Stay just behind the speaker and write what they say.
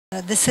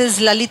This is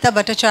Lalita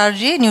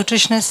Bhattacharjee,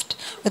 nutritionist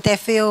with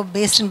FAO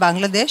based in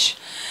Bangladesh.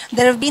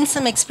 There have been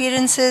some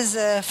experiences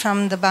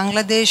from the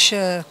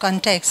Bangladesh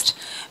context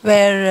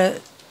where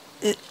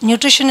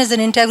nutrition is an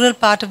integral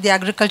part of the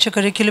agriculture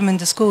curriculum in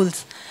the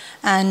schools.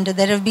 And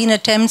there have been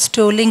attempts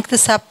to link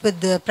this up with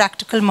the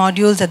practical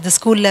modules at the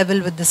school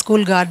level with the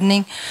school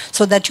gardening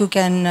so that you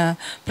can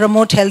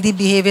promote healthy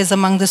behaviors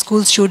among the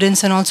school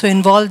students and also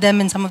involve them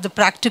in some of the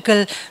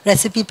practical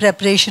recipe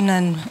preparation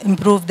and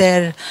improve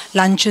their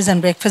lunches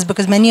and breakfast,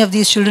 because many of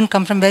these children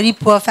come from very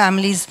poor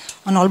families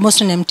on almost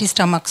an empty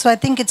stomach. So I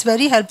think it's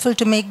very helpful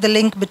to make the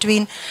link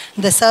between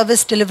the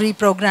service delivery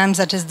programs,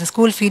 that is the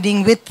school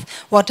feeding, with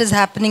what is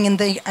happening in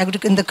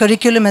the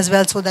curriculum as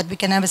well, so that we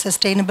can have a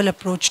sustainable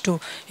approach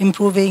to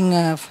improving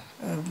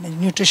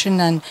nutrition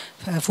and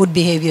food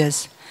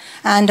behaviors.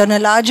 And on a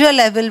larger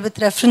level, with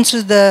reference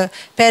to the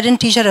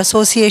parent-teacher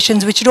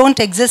associations, which don't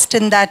exist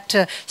in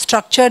that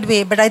structured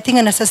way, but I think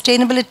on a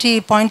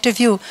sustainability point of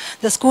view,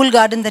 the school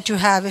garden that you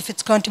have, if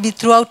it's going to be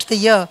throughout the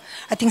year,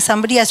 I think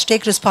somebody has to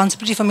take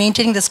responsibility for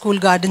maintaining the school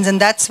gardens,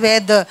 and that's where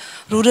the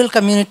rural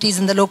communities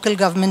and the local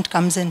government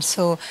comes in.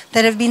 So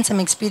there have been some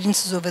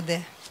experiences over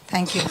there.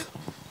 Thank you.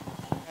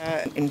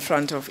 In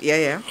front of,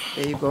 yeah,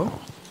 there you go.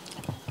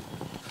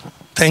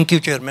 Thank you,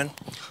 Chairman.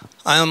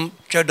 I am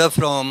Chadda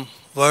from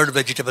World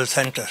Vegetable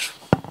Center.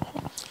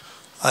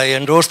 I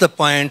endorse the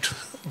point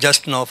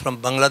just now from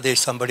Bangladesh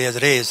somebody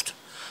has raised,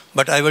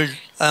 but I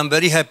am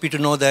very happy to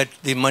know that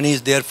the money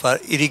is there for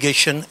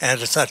irrigation and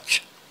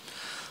research.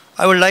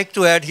 I would like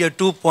to add here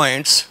 2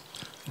 points,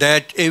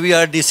 that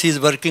AVRDC is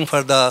working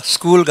for the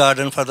school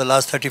garden for the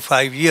last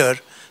 35 years,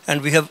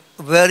 and we have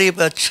very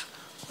much,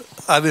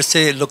 I will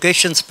say,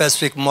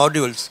 location-specific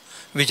modules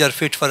which are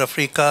fit for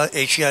Africa,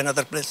 Asia, and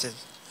other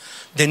places.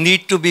 They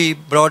need to be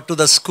brought to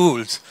the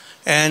schools,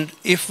 and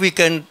if we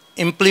can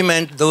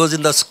implement those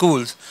in the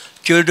schools,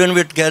 children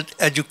will get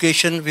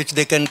education which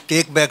they can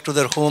take back to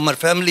their home or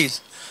families,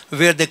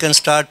 where they can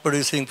start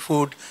producing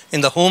food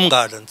in the home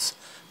gardens.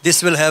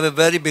 This will have a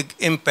very big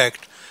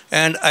impact.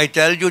 And I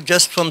tell you,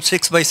 just from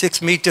 6 by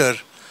 6 meter,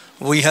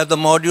 we have the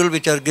module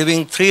which are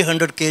giving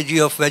 300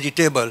 kg of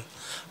vegetable,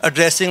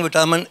 addressing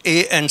vitamin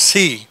A and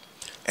C,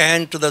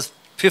 and to the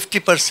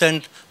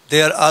 50%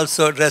 they are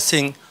also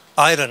addressing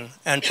iron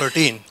and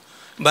protein.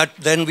 But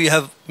then we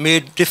have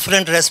made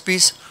different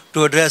recipes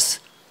to address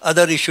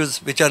other issues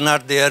which are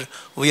not there.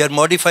 We are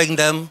modifying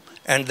them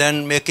and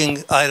then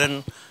making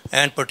iron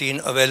and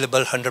protein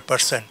available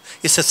 100%.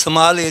 It's a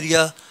small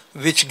area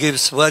which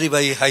gives very,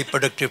 very high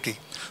productivity.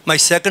 My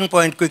second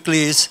point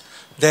quickly is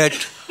that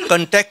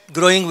contact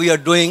growing we are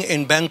doing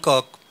in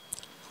Bangkok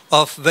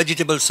of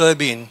vegetable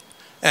soybean,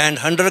 and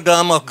 100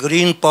 gram of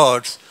green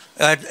pods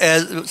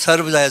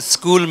serves as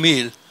school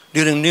meal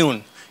during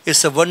noon.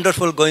 It's a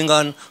wonderful going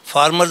on.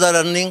 Farmers are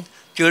earning,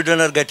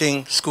 children are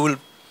getting school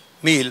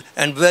meal,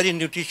 and very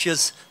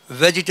nutritious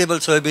vegetable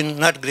soybean,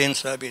 not grain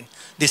soybean.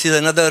 This is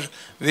another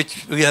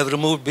which we have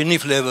removed Bini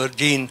flavor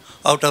gene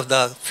out of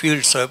the field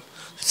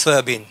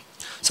soybean.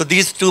 So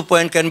these 2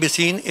 points can be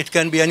seen. It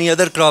can be any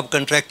other crop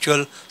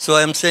contractual. So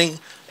I am saying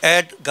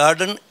add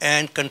garden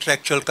and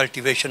contractual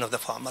cultivation of the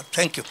farmer.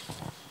 Thank you.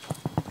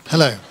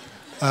 Hello.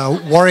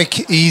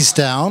 Warwick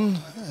Easdown,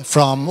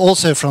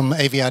 also from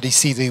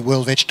AVRDC, the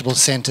World Vegetable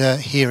Center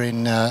here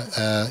in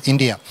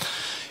India.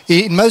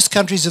 In most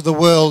countries of the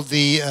world,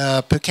 the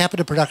per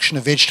capita production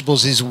of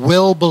vegetables is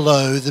well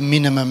below the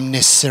minimum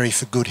necessary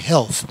for good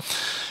health.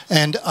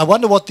 And I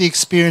wonder what the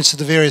experience of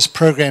the various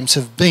programs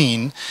have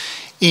been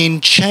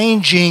in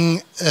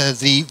changing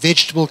the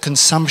vegetable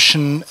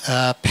consumption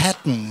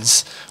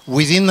patterns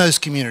within those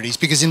communities,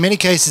 because in many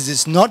cases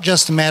it's not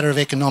just a matter of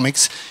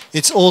economics,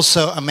 it's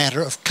also a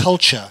matter of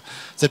culture,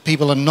 that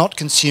people are not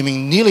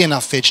consuming nearly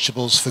enough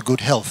vegetables for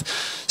good health.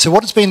 So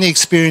what has been the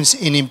experience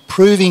in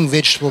improving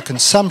vegetable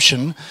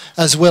consumption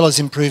as well as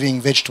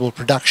improving vegetable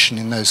production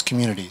in those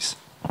communities?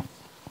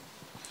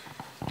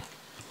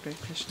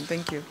 Great question,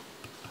 thank you.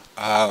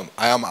 I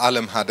am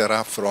Alam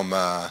Hadera from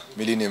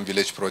Millennium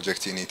Village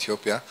Project in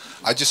Ethiopia.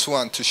 I just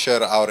want to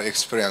share our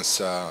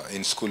experience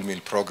in school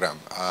meal program.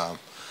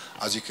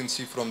 As you can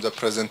see from the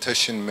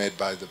presentation made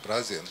by the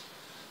Brazil,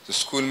 the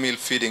school meal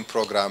feeding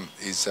program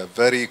is a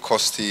very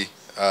costly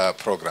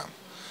program.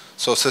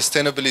 So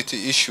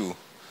sustainability issue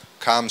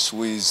comes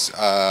with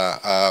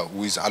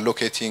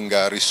allocating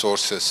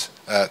resources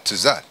to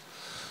that.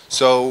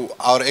 So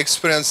our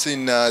experience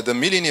in the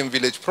Millennium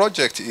Village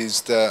Project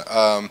is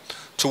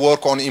to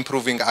work on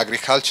improving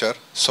agriculture,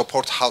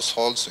 support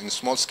households in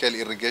small-scale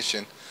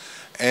irrigation,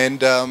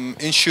 and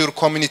ensure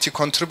community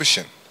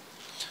contribution.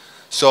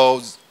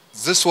 So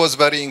this was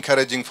very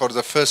encouraging for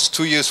the first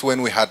 2 years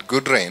when we had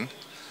good rain,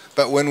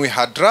 but when we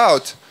had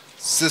drought,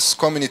 this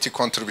community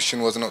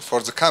contribution was not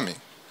forthcoming.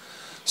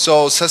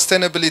 So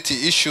sustainability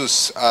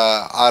issues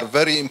are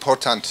very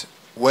important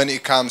when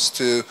it comes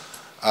to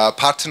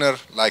partner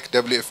like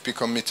WFP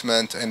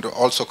commitment and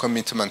also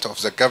commitment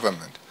of the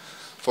government.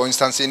 For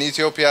instance, in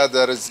Ethiopia,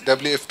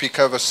 WFP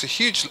covers a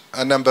huge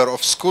number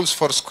of schools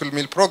for school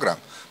meal program,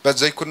 but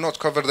they could not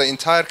cover the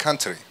entire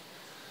country.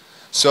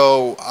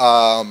 So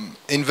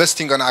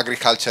investing on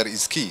agriculture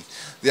is key.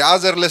 The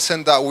other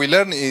lesson that we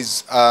learn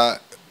is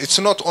it's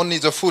not only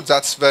the food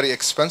that's very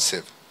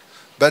expensive,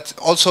 but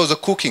also the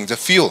cooking, the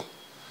fuel.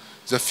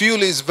 The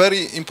fuel is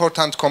very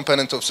important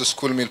component of the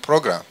school meal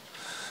program.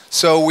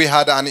 So we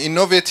had an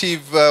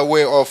innovative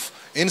way of,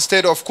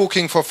 instead of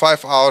cooking for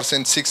 5 hours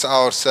and 6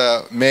 hours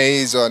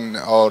maize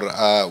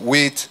or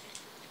wheat,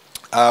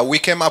 we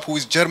came up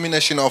with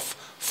germination of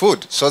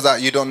food so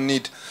that you don't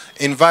need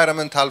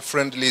environmental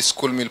friendly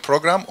school meal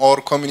program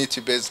or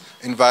community-based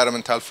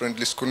environmental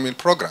friendly school meal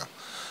program.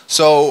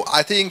 So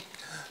I think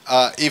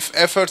if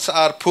efforts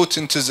are put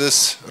into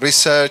this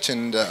research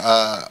and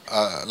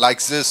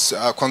like this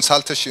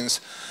consultations,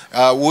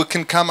 we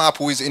can come up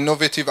with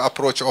innovative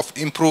approach of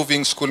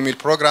improving school meal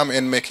program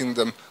and making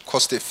them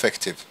cost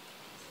effective.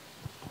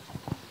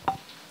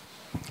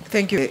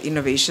 Thank you.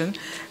 Innovation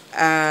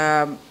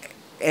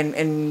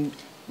and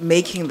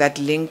making that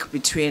link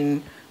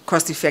between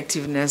cost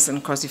effectiveness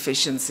and cost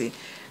efficiency.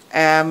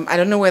 I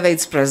don't know whether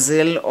it's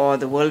Brazil or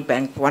the World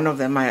Bank, one of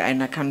them,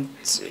 and I can't,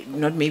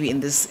 not maybe in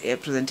this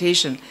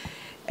presentation,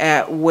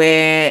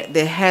 where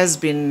there has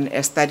been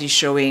a study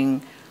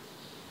showing,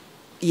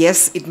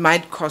 yes, it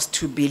might cost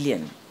 2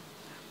 billion,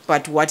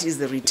 but what is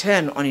the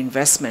return on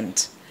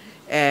investment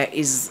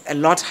is a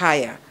lot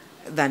higher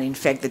than, in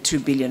fact, the 2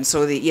 billion.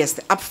 So yes,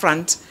 the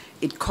upfront,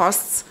 it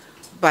costs,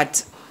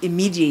 but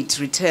immediate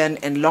return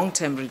and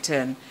long-term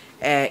return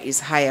is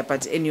higher.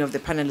 But any of the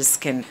panelists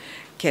can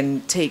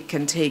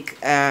take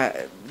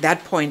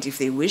that point if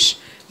they wish.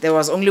 There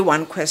was only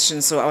one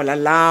question, so I will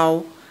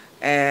allow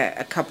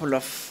a couple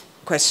of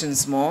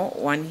questions more,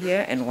 one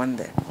here and one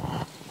there.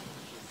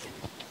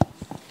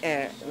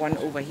 One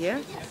over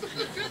here.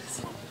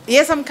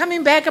 Yes, I'm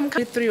coming back. I'm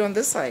coming through on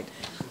this side.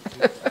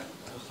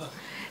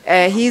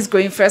 He's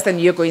going first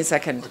and you're going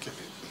second. Okay.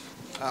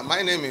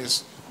 My name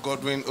is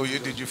Godwin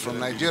Oyediji from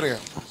Nigeria.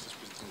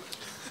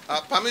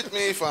 Permit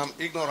me if I'm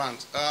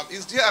ignorant.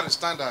 Is there a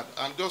standard?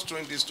 I'm just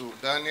throwing this to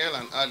Daniel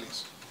and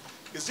Alice.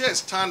 Is there a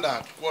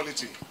standard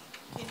quality?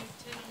 Can you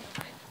turn on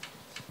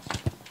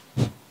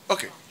your mic?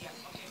 Okay.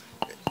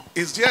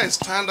 Is there a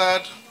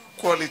standard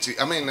quality?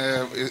 I mean,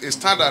 a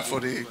standard for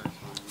the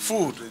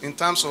food in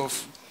terms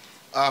of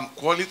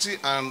quality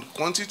and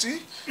quantity,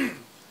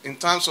 in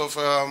terms of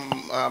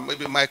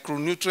maybe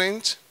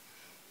micronutrient,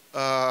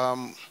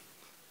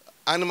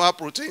 animal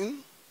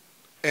protein,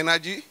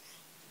 energy,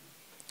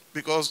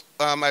 because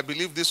I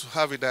believe this will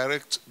have a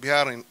direct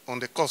bearing on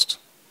the cost.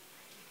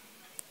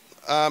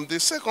 The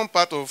second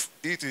part of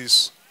it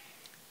is,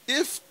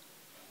 if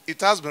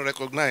it has been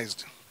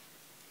recognized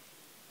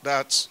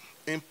that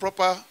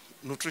improper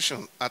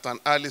nutrition at an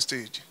early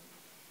stage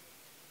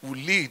will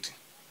lead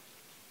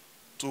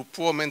to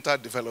poor mental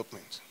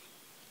development,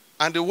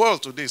 and the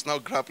world today is now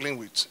grappling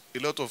with a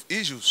lot of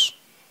issues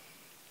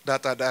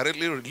that are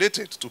directly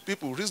related to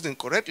people reasoning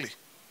correctly.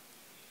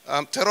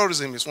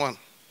 Terrorism is one.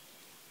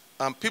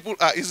 People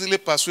are easily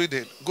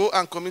persuaded, go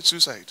and commit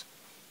suicide,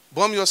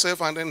 bomb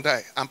yourself and then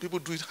die, and people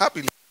do it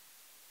happily.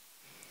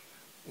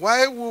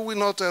 Why would we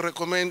not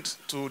recommend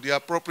to the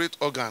appropriate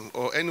organ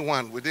or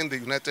anyone within the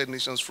United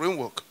Nations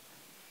framework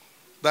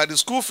that the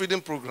school feeding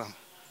program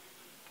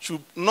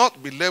should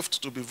not be left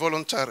to be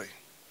voluntary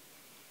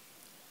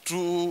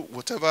through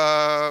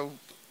whatever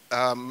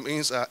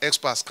means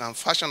experts can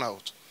fashion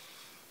out?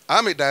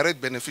 I'm a direct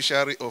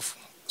beneficiary of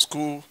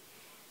school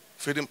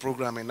feeding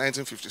program in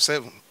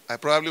 1957. I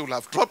probably would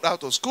have dropped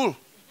out of school,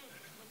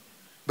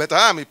 but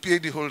I am a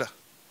PhD holder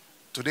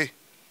today.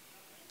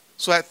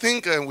 So I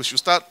think we should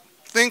start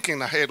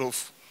thinking ahead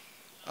of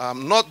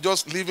not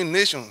just leaving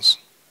nations,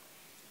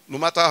 no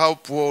matter how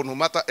poor, no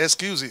matter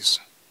excuses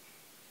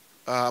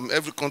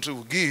every country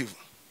will give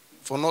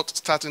for not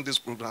starting this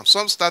program.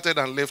 Some started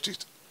and left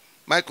it.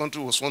 My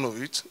country was one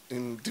of it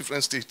in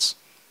different states.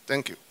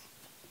 Thank you.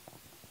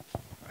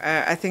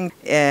 I think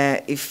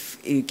if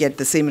you get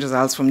the same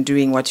results from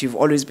doing what you've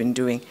always been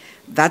doing,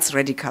 that's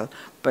radical.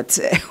 But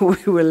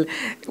we'll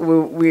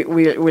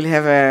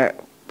have a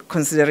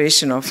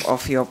consideration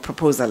of your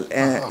proposal.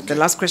 Okay. The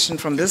last question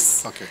from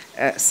this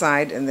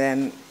side, and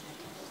then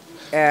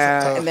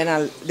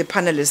the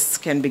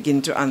panelists can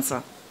begin to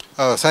answer.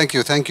 Thank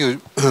you,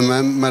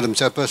 Madam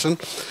Chairperson.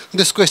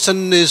 This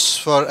question is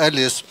for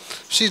Alice.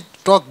 She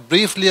talked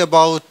briefly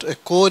about a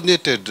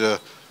coordinated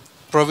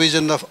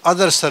provision of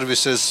other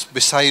services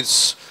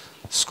besides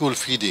school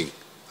feeding.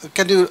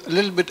 Can you a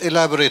little bit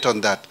elaborate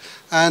on that?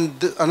 And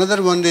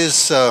another one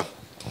is,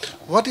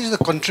 what is the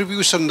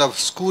contribution of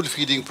school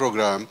feeding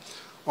program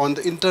on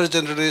the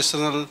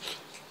intergenerational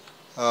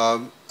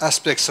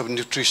aspects of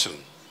nutrition?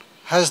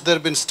 Has there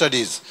been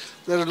studies?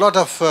 There are a lot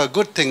of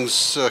good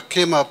things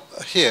came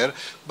up here,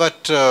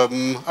 but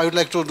I would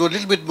like to know a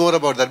little bit more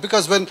about that,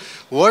 because when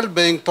World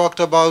Bank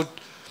talked about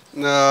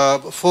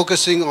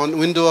focusing on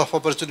window of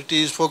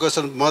opportunities, focus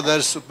on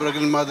mothers,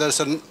 pregnant mothers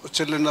and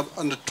children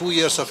under 2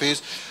 years of age,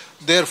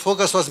 their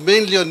focus was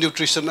mainly on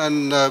nutrition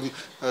and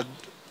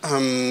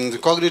the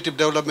cognitive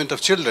development of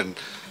children.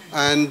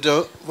 And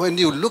when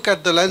you look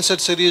at the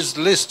Lancet series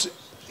list,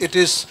 it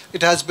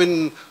has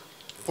been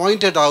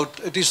pointed out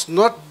it is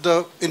not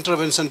the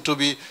intervention to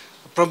be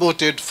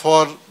promoted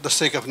for the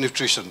sake of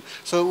nutrition.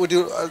 So would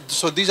you,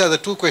 so these are the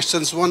two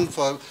questions, one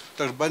for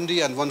Dr.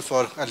 Bundy and one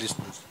for Alice.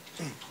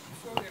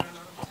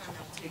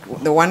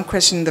 The one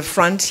question in the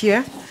front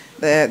here,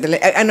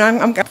 and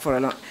I'm for a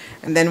lot,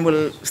 and then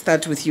we'll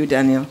start with you,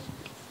 Daniel.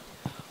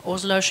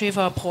 Ursula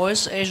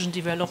Schäfer-Preuß, Asian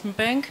Development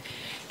Bank.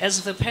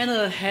 As the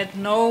panel had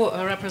no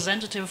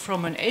representative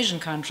from an Asian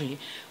country,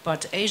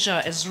 but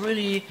Asia is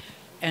really,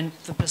 and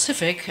the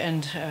Pacific,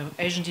 and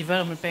Asian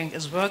Development Bank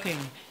is working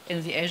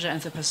in the Asia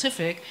and the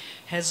Pacific,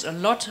 has a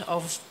lot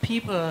of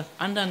people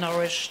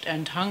undernourished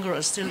and hunger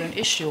is still an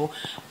issue.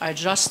 I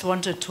just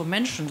wanted to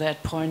mention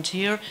that point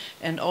here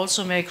and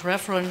also make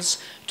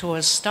reference to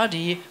a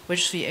study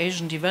which the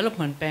Asian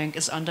Development Bank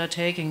is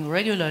undertaking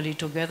regularly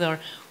together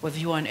with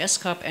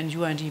UNESCAP and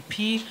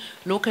UNDP,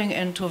 looking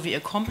into the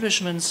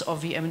accomplishments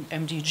of the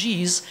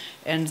MDGs,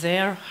 and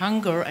their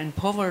hunger and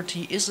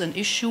poverty is an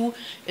issue.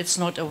 It's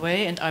not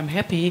away, and I'm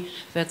happy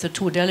that the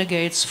two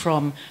delegates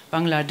from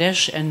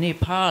Bangladesh and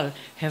Nepal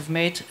have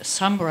made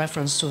some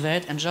reference to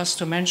that. And just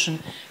to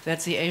mention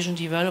that the Asian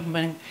Development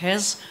Bank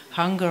has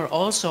hunger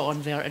also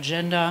on their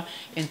agenda.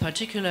 In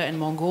particular in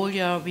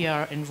Mongolia, we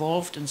are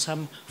involved in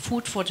some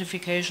food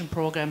fortification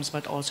programs,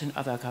 but also in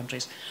other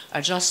countries.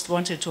 I just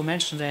wanted to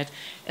mention that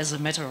as a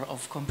matter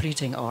of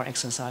completing our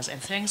exercise. And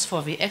thanks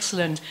for the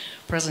excellent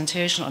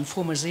presentation on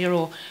FOMO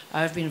Zero.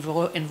 I've been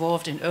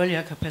involved in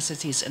earlier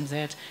capacities in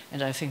that,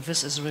 and I think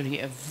this is really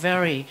a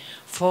very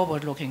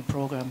forward-looking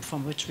program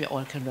from which we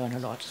all can learn a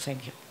lot.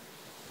 Thank you.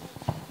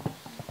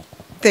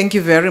 Thank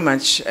you very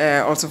much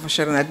also for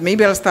sharing that.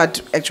 Maybe I'll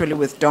start actually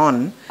with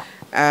Don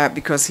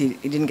because he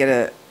didn't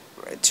get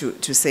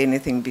to say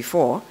anything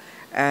before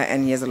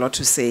and he has a lot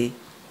to say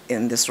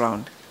in this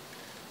round.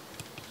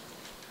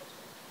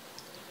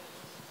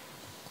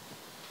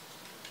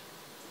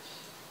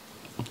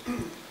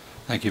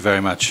 Thank you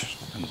very much.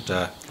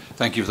 And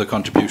thank you for the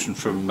contribution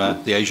from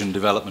the Asian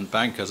Development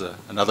Bank. As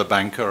another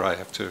banker, I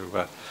have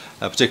to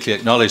particularly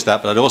acknowledge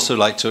that, but I'd also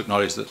like to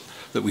acknowledge that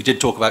we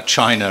did talk about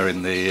China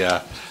in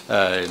the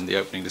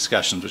opening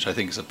discussions, which I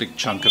think is a big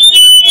chunk of it.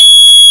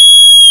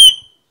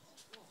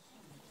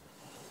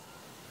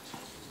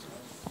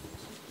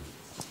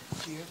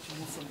 You have to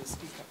move from the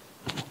speaker.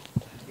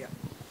 Yeah.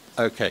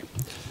 Okay.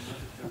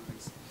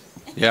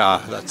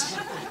 Yeah, that's.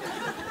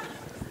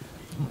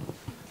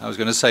 I was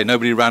going to say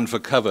nobody ran for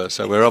cover,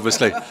 so we're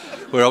obviously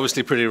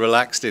pretty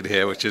relaxed in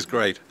here, which is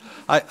great.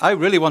 I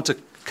really want to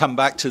come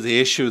back to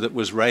the issue that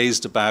was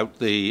raised about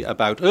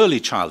early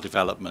child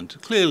development.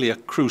 Clearly a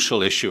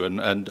crucial issue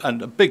and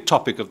a big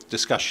topic of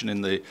discussion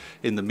in the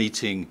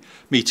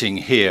meeting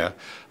here.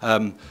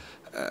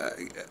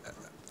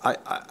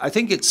 I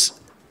think it's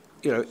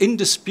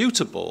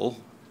indisputable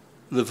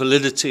the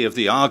validity of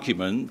the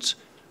argument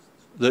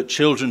that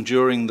children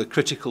during the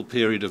critical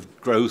period of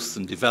growth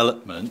and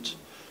development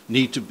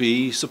need to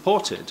be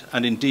supported,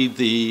 and indeed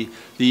the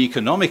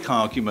economic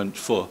argument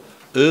for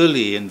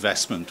early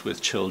investment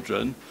with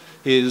children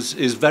is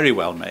very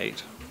well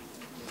made.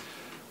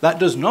 That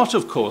does not,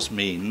 of course,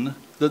 mean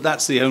that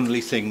that's the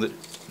only thing that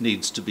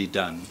needs to be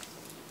done.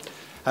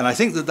 And I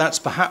think that that's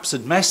perhaps a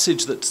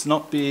message that's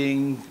not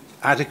being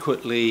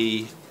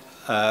adequately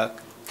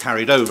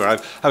carried over.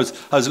 I was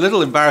a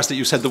little embarrassed that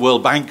you said the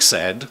World Bank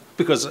said,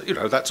 because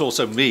that's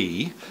also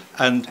me,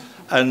 and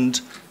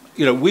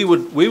we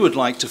would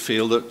like to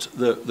feel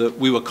that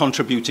we were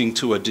contributing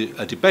to a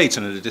debate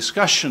and a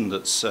discussion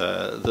that's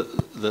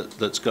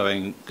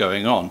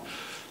going on.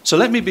 So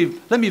let me be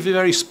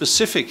very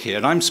specific here,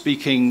 and I'm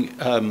speaking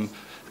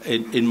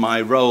in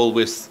my role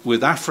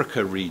with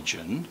Africa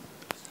region.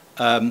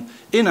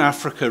 In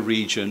Africa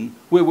region,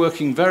 we're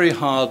working very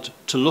hard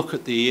to look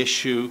at the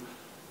issue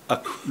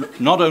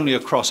not only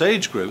across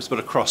age groups but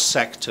across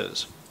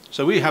sectors.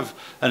 So we have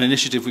an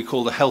initiative we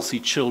call the Healthy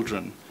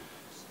Children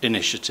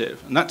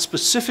Initiative, and that's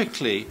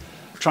specifically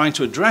trying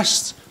to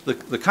address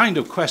the kind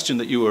of question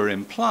that you were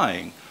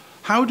implying.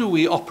 How do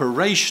we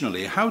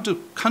operationally, how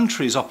do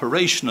countries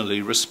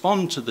operationally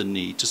respond to the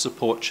need to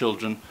support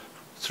children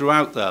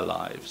throughout their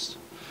lives?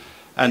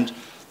 And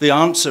the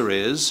answer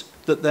is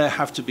that there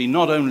have to be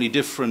not only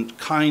different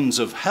kinds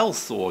of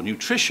health or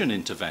nutrition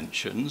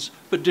interventions,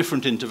 but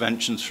different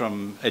interventions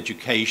from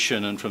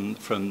education and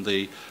from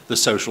the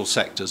social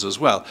sectors as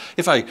well.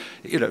 If I,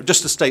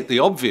 just to state the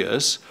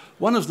obvious,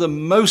 one of the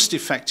most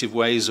effective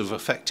ways of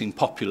affecting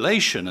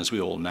population, as we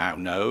all now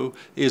know,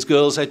 is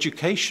girls'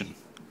 education.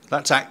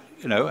 That's,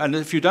 and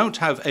if you don't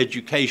have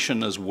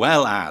education as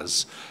well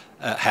as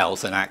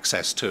health and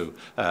access to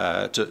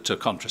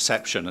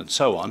contraception and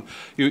so on,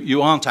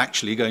 you aren't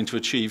actually going to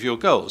achieve your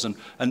goals.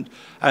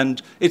 And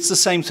it's the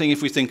same thing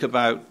if we think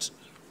about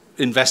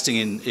investing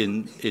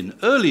in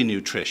early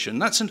nutrition.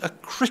 That's a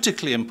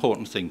critically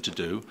important thing to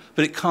do,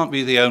 but it can't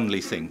be the only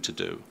thing to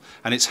do.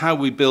 And it's how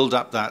we build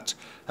up that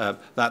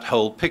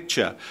whole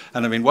picture.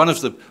 And I mean, one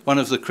of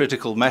the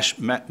critical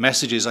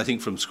messages, I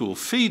think, from school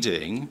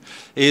feeding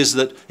is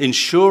that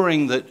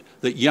ensuring that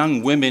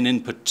young women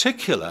in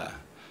particular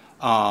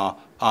are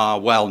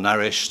well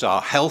nourished,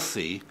 are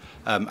healthy,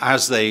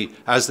 as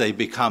they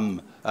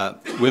become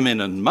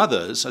women and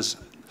mothers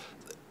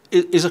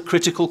is a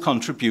critical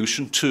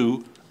contribution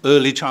to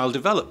early child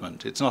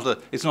development. It's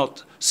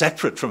not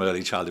separate from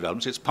early child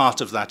development, it's part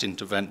of that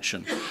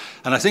intervention.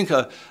 And I think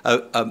a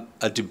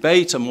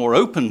debate, a more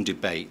open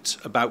debate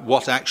about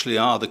what actually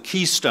are the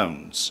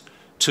keystones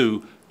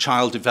to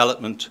child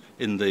development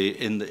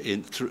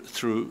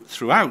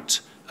throughout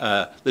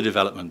the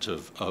development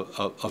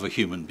of a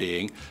human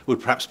being would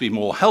perhaps be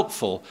more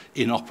helpful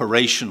in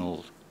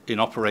operational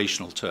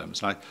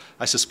terms. And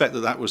I suspect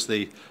that was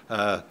the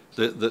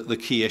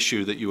key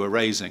issue that you were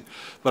raising.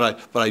 But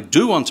I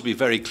do want to be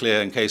very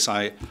clear, in case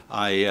I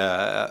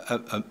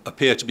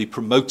appear to be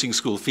promoting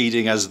school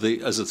feeding as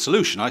a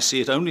solution. I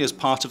see it only as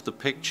part of the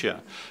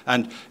picture.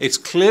 And it's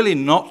clearly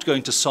not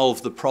going to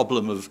solve the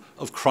problem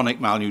of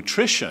chronic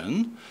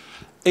malnutrition,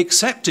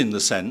 except in the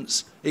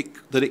sense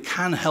that it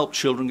can help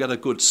children get a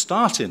good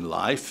start in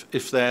life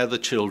if they're the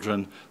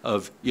children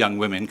of young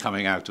women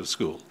coming out of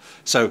school.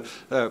 So,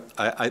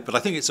 but I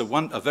think it's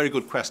a very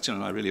good question,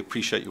 and I really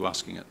appreciate you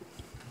asking it.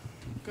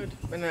 Good.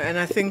 And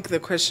I think the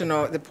question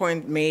or the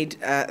point made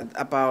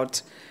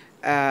about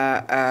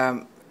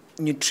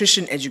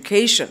nutrition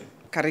education,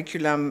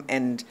 curriculum,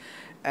 and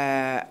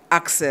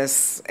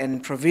access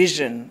and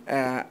provision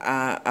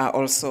are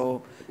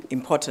also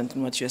important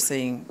in what you're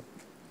saying.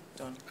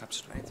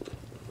 Absolutely.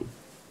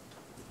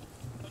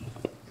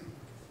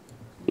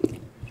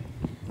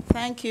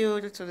 Thank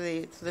you to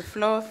the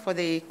floor for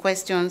the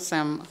questions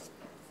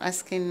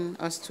asking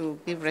us to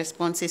give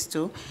responses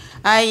to.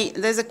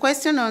 There's a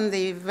question on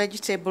the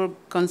vegetable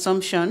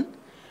consumption,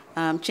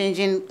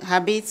 changing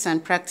habits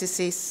and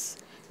practices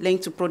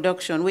linked to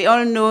production. We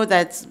all know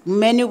that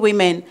many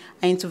women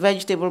are into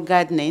vegetable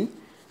gardening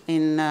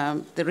in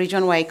the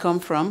region where I come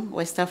from,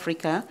 West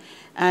Africa,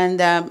 and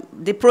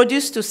they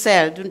produce to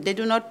sell, they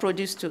do not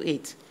produce to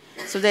eat.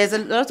 So there's a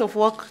lot of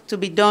work to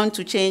be done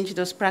to change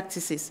those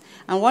practices.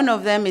 And one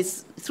of them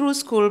is through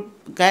school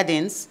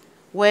gardens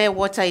where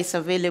water is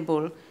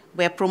available.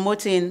 We're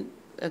promoting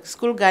a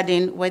school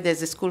garden where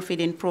there's a school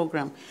feeding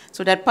program,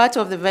 so that part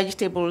of the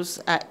vegetables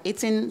are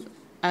eaten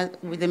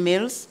with the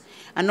meals,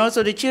 and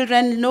also the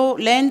children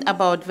learn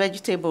about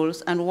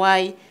vegetables and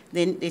why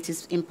it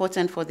is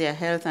important for their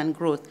health and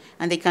growth,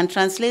 and they can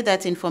translate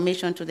that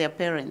information to their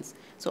parents.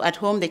 So at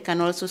home, they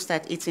can also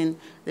start eating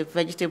the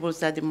vegetables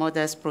that the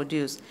mothers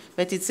produce.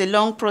 But it's a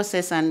long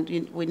process, and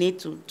we need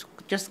to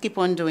just keep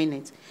on doing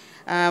it.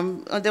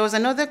 There was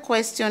another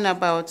question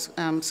about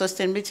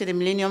sustainability, the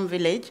Millennium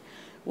Village.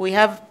 We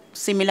have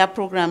similar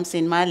programs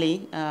in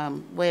Mali,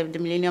 where the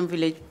Millennium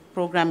Village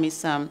program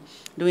is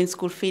doing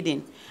school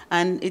feeding.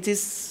 And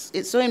it's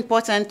so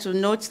important to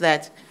note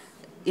that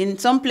in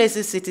some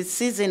places it is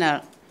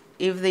seasonal.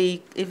 If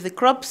the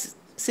crop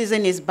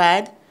season is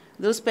bad,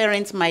 those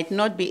parents might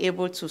not be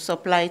able to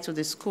supply to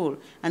the school.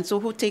 And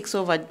so who takes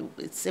over?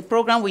 It's a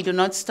program we do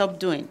not stop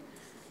doing.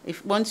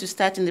 Once you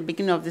start in the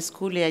beginning of the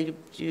school year,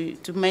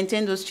 to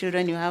maintain those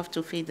children, you have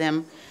to feed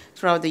them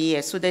throughout the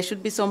year. So there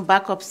should be some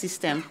backup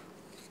system,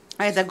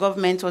 either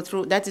government or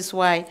through. That is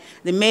why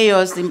the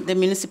mayors, the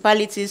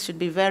municipalities should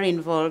be very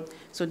involved,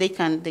 so they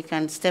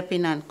can step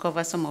in and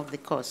cover some of the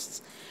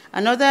costs.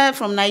 Another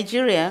from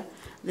Nigeria,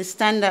 the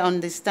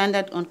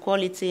standard on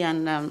quality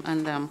and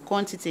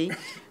quantity,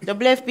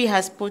 WFP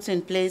has put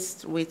in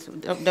place with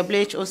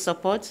WHO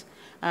support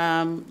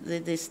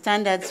the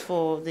standards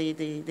for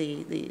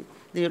the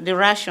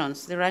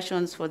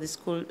rations for the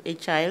school-age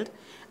child,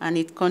 and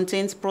it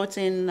contains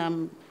protein,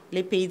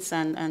 lipids,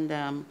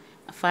 and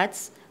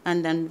fats,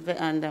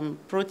 and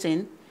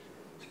protein,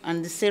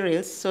 and the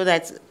cereals, so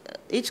that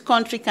each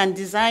country can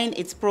design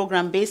its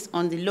program based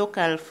on the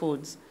local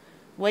foods.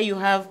 Where you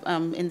have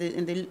in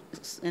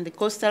the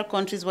coastal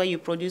countries where you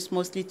produce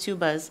mostly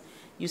tubers,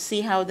 you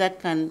see how that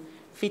can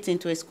fit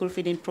into a school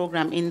feeding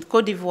program. In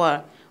Cote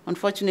d'Ivoire,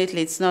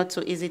 unfortunately, it's not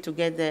so easy to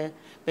get there.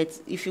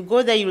 But if you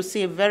go there, you'll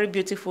see a very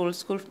beautiful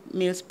school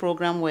meals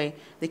program where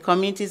the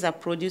communities are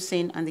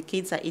producing and the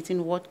kids are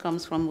eating what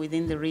comes from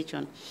within the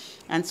region.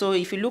 And so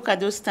if you look at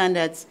those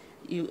standards,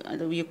 you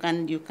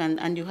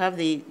have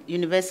the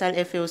universal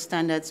FAO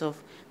standards of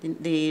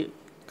the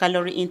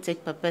calorie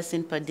intake per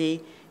person per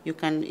day. You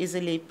can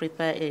easily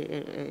prepare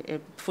a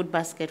food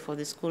basket for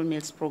the school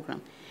meals program.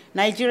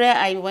 Nigeria,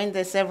 I went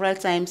there several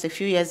times a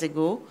few years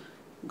ago.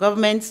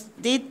 Government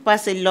did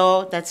pass a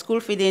law that school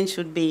feeding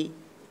should be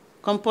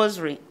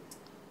compulsory.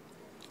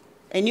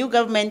 A new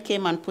government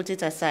came and put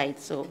it aside,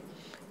 so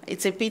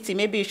it's a pity.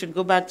 Maybe you should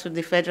go back to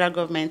the federal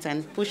government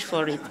and push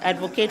for it,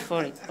 advocate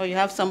for it, or you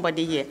have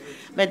somebody here.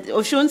 But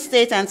Osun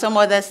State and some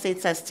other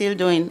states are still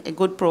doing a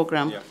good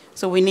program. Yeah.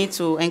 So we need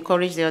to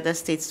encourage the other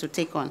states to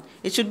take on.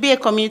 It should be a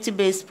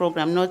community-based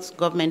program, not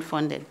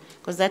government-funded,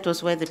 because that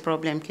was where the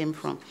problem came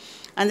from.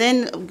 And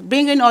then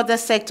bringing other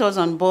sectors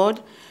on board,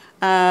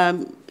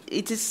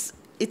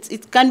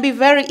 it can be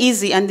very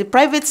easy, and the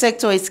private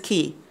sector is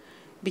key.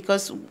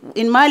 Because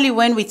in Mali,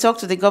 when we talk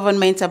to the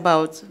government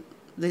about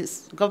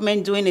this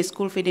government doing a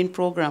school feeding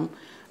program,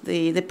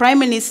 the Prime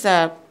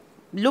Minister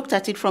looked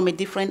at it from a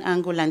different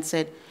angle and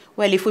said,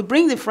 well, if we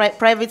bring the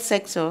private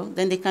sector,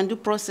 then they can do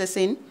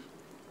processing,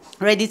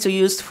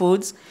 ready-to-use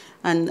foods,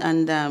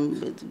 and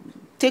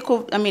take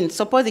over,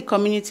 support the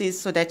communities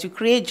so that you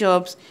create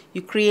jobs,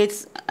 you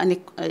create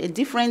a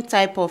different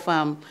type of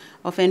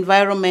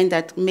environment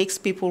that makes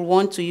people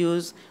want to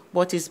use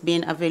what is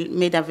being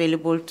made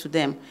available to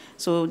them.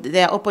 So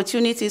there are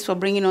opportunities for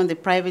bringing on the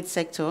private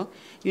sector.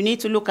 You need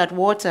to look at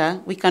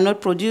water. We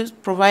cannot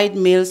provide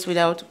meals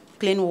without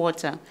clean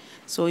water.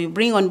 So you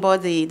bring on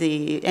board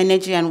the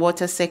energy and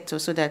water sector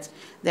so that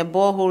there are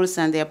boreholes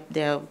and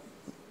there are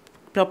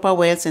proper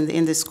wells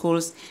in the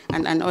schools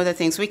and other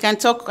things. We can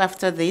talk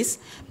after this,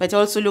 but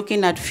also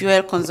looking at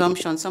fuel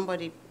consumption.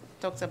 Somebody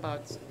talked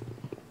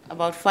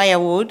about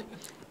firewood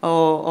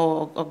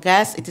or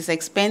gas. It is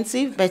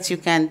expensive, but you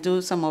can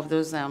do some of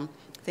those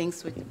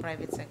things with the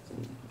private sector.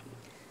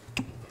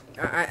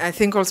 I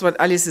think also what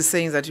Alice is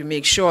saying is that you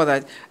make sure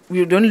that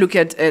we don't look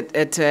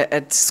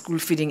at school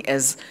feeding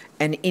as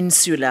an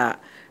insular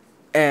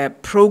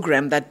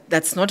program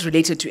that's not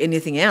related to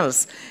anything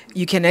else.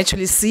 You can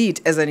actually see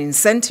it as an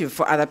incentive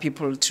for other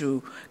people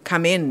to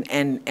come in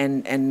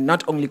and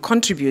not only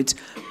contribute,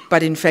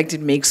 but in fact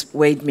it makes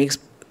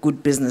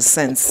good business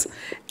sense.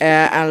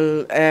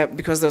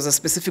 Because there was a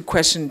specific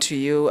question to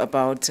you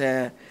about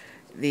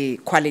the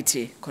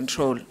quality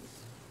control.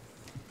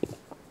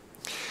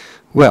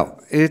 Well,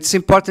 it's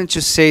important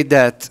to say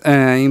that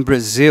in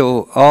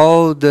Brazil,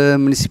 all the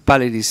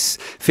municipalities,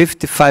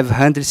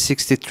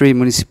 5,563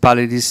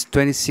 municipalities,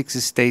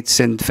 26 states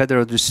and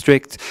federal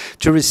district,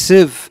 to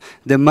receive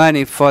the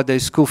money for the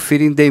school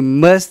feeding, they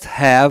must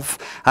have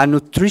a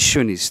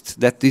nutritionist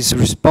that is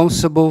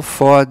responsible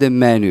for the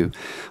menu.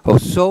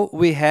 Also,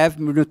 we have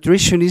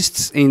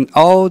nutritionists in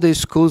all the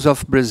schools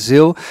of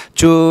Brazil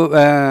to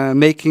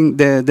making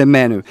the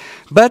menu.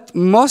 But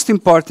most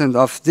important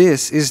of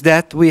this is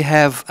that we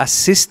have a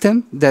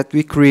system that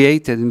we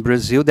created in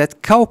Brazil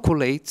that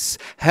calculates,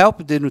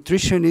 help the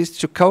nutritionist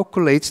to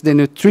calculate the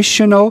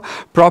nutritional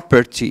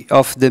property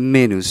of the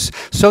menus.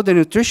 So the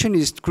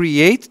nutritionist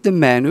creates the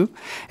menu,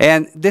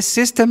 and the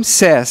system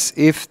says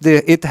if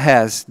it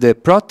has the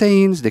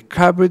proteins, the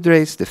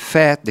carbohydrates, the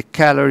fat, the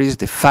calories,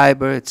 the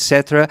fiber,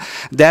 etc.,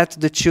 that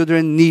the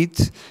children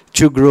need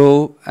to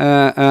grow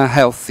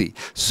healthy.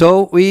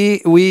 So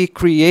we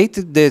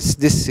created this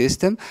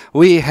system.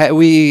 We have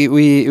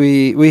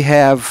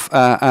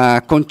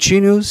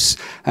continuous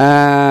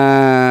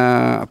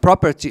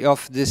property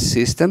of this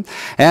system,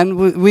 and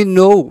we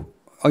know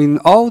in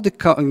all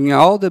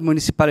the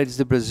municipalities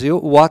of Brazil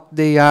what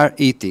they are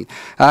eating.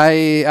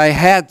 I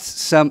had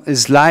some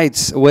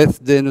slides with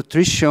the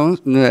nutrition,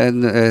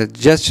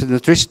 just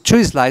nutrition,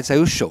 2 slides I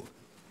will show.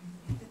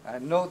 I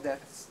know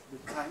that's the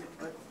time,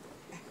 but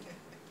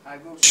I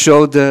will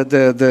show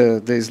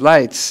the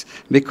slides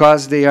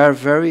because they are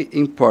very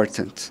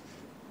important.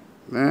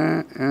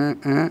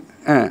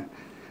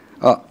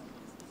 Oh,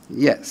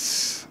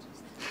 yes.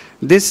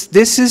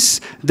 This is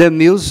the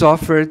meals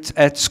offered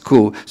at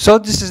school. So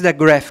this is the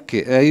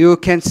graphic you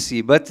can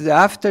see. But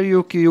after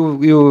each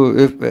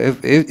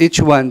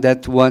one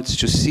that wants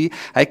to see,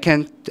 I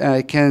can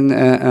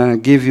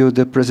give you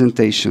the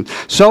presentation.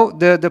 So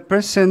the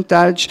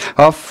percentage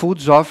of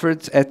foods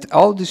offered at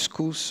all the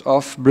schools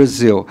of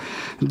Brazil.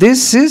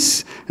 This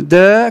is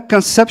the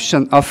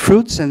consumption of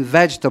fruits and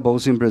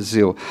vegetables in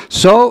Brazil.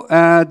 So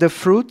the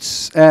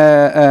fruits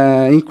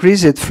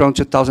increased from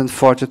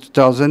 2004 to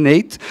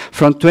 2008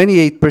 from 28%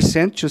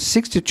 to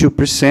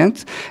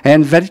 62%,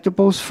 and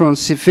vegetables from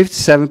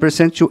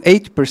 57% to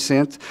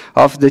 8%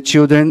 of the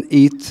children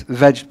eat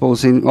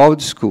vegetables in all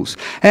the schools.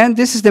 And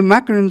this is the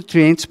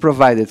macronutrients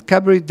provided: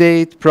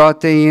 carbohydrate,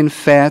 protein,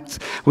 fat.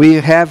 We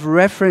have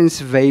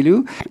reference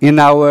value in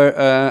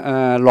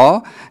our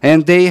law,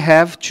 and they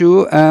have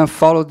to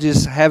follow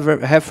this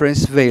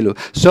reference value.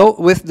 So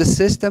with the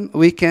system,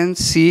 we can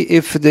see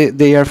if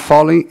they are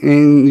following,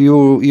 and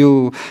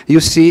you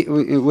see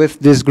with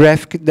this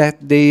graphic that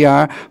they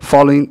are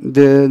following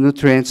the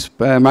nutrients,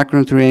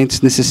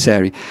 macronutrients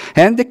necessary,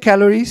 and the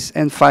calories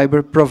and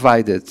fiber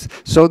provided.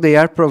 So they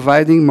are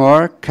providing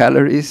more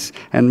calories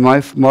and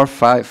more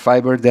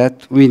fiber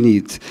that we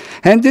need.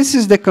 And this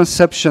is the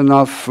consumption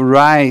of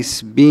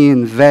rice,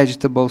 bean,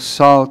 vegetable,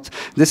 salt.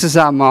 This is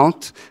the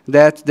amount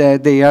that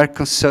they are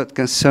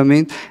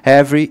consuming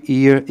every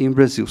year in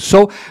Brazil.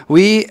 So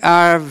we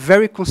are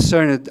very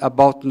concerned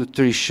about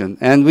nutrition,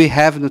 and we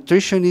have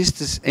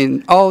nutritionists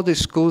in all the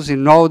schools,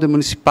 in all the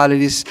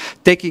municipalities,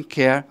 taking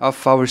care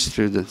of our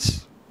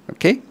students.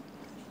 Okay?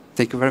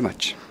 Thank you very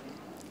much.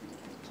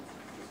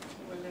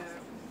 Well,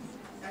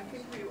 I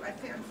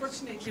think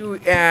unfortunately,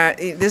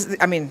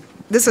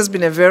 this has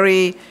been a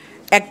very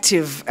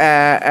active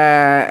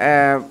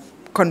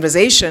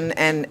conversation,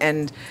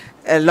 and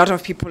a lot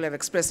of people have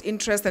expressed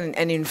interest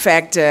and in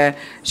fact,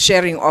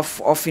 sharing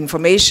of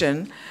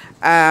information.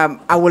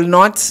 I will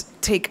not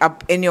take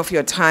up any of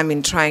your time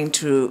in trying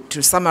to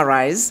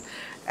summarize.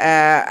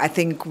 I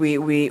think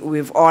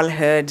we've all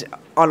heard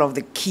all of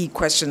the key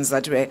questions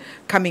that were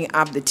coming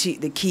up, the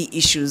key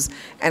issues.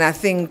 And I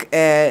think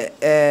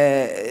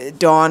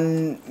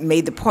Dawn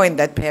made the point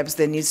that perhaps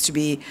there needs to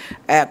be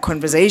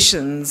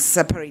conversations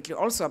separately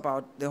also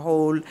about the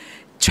whole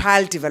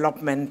child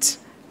development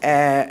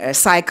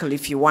cycle,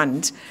 if you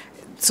want,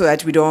 so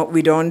that we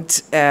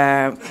don't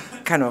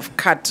kind of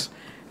cut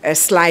a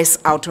slice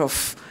out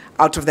of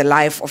the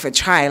life of a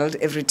child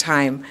every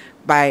time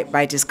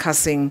by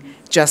discussing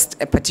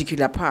just a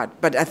particular part.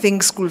 But I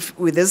think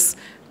with this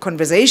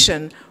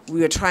conversation,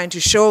 we are trying to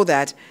show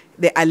that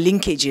there are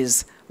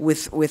linkages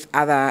with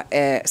other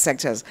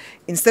sectors.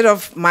 Instead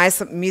of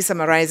me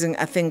summarizing,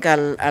 I think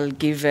I'll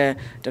give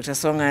Dr.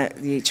 Songa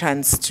the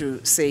chance to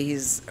say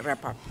his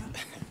wrap-up.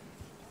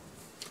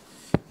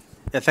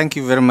 Yeah, thank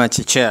you very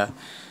much, Chair.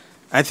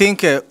 I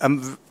think I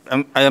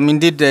am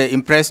indeed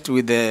impressed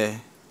with the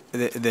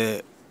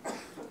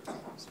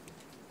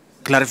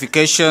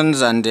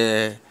clarifications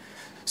and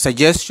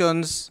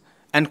suggestions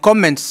and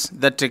comments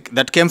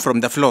that came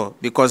from the floor,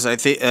 because I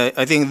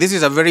think this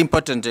is a very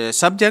important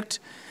subject,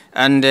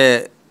 and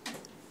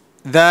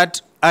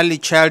that early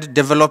child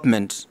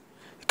development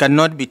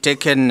cannot be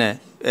taken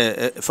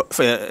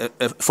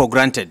for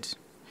granted.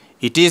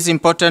 It is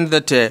important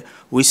that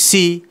we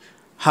see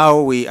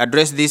how we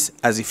address this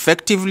as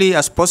effectively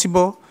as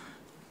possible,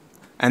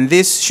 and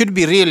this should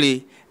be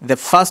really the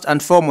first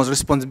and foremost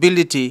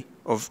responsibility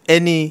of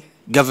any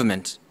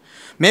government.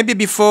 Maybe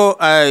before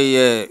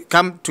I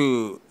come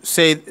to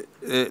say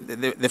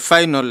the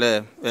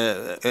final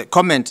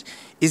comment,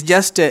 is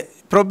just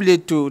probably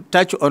to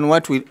touch on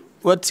what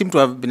seemed to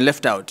have been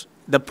left out,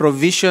 the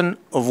provision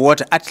of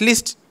water, at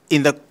least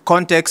in the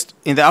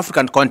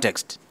African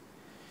context.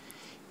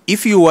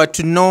 If you were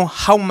to know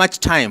how much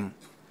time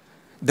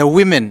the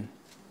women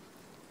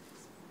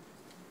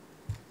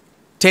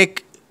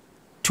take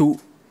to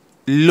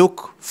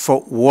look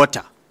for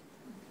water.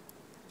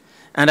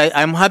 And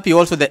I'm happy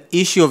also the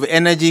issue of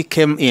energy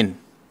came in.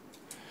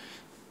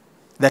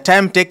 The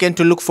time taken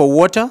to look for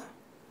water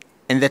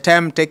and the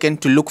time taken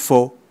to look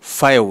for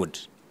firewood.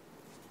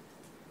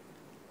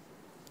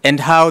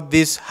 And how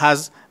this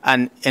has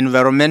an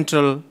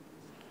environmental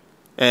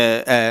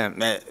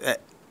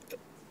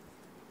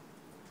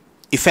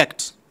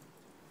effect.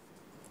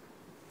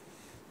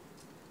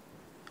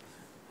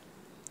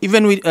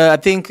 Even with, I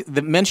think,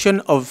 the mention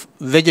of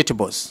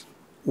vegetables.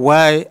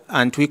 Why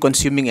aren't we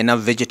consuming enough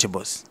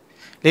vegetables?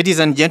 Ladies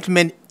and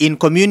gentlemen, in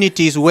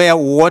communities where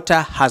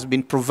water has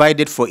been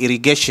provided for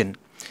irrigation,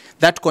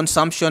 that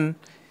consumption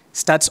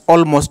starts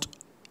almost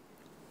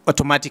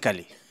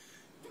automatically.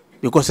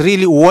 Because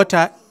really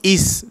water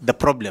is the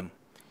problem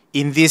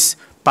in these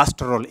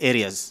pastoral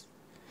areas.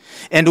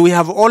 And we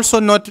have also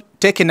not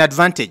taken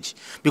advantage,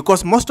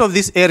 because most of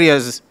these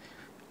areas,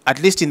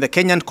 at least in the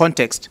Kenyan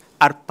context,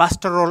 are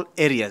pastoral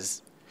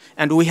areas.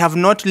 And we have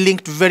not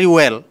linked very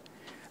well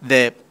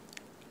the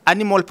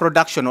animal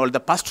production or the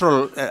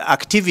pastoral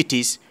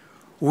activities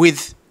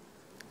with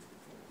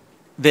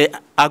the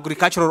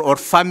agricultural or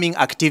farming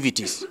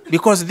activities,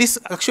 because this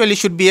actually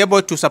should be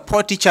able to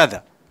support each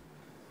other.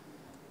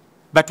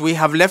 But we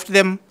have left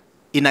them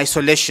in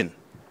isolation.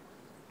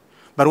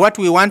 But what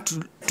we want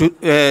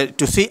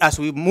to see as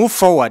we move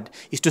forward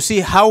is to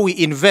see how we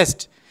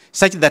invest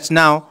such that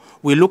now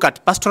we look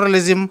at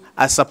pastoralism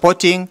as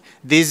supporting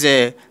this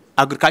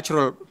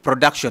agricultural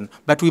production.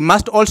 But we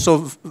must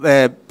also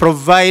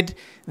provide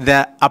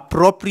the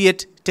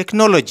appropriate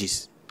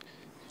technologies,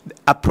 the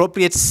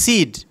appropriate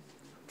seed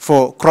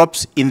for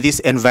crops in this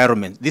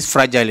environment, these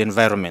fragile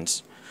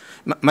environments.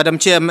 Madam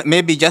Chair,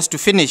 maybe just to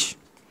finish,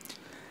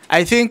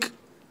 I think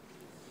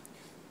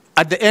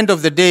at the end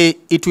of the day,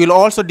 it will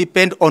also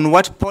depend on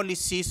what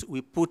policies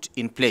we put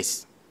in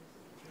place.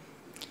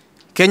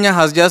 Kenya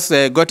has just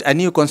got a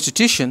new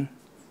constitution,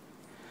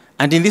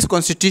 and in this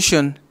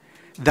constitution,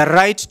 the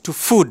right to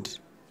food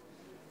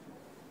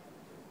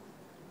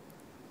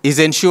is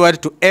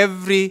ensured to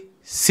every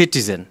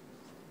citizen.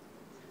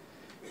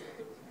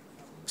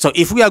 So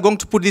if we are going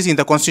to put this in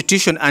the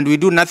constitution and we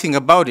do nothing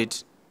about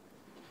it,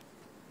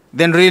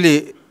 then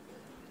really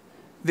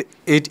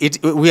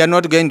we are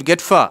not going to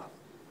get far.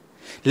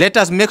 Let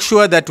us make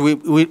sure that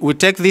we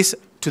take this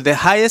to the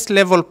highest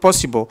level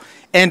possible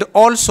and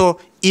also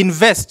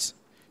invest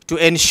to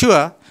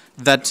ensure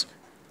that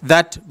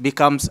that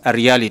becomes a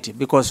reality.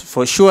 Because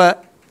for sure,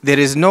 there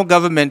is no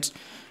government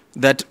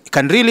that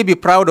can really be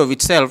proud of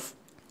itself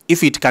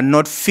if it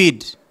cannot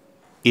feed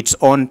its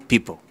own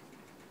people.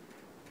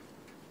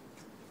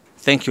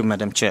 Thank you,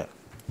 Madam Chair.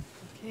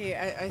 Okay,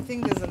 I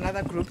think there's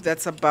another group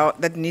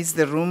that needs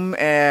the room.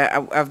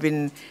 I've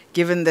been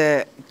given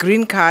the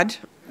green card,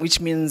 which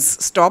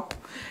means stop,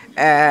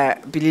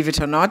 believe it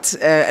or not,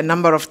 a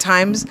number of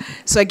times.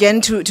 So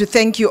again, to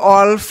thank you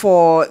all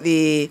for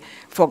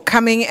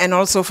coming and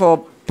also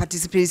for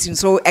participating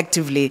so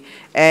actively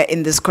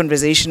in this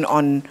conversation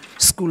on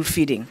school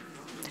feeding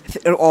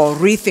or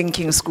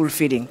rethinking school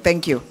feeding.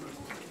 Thank you.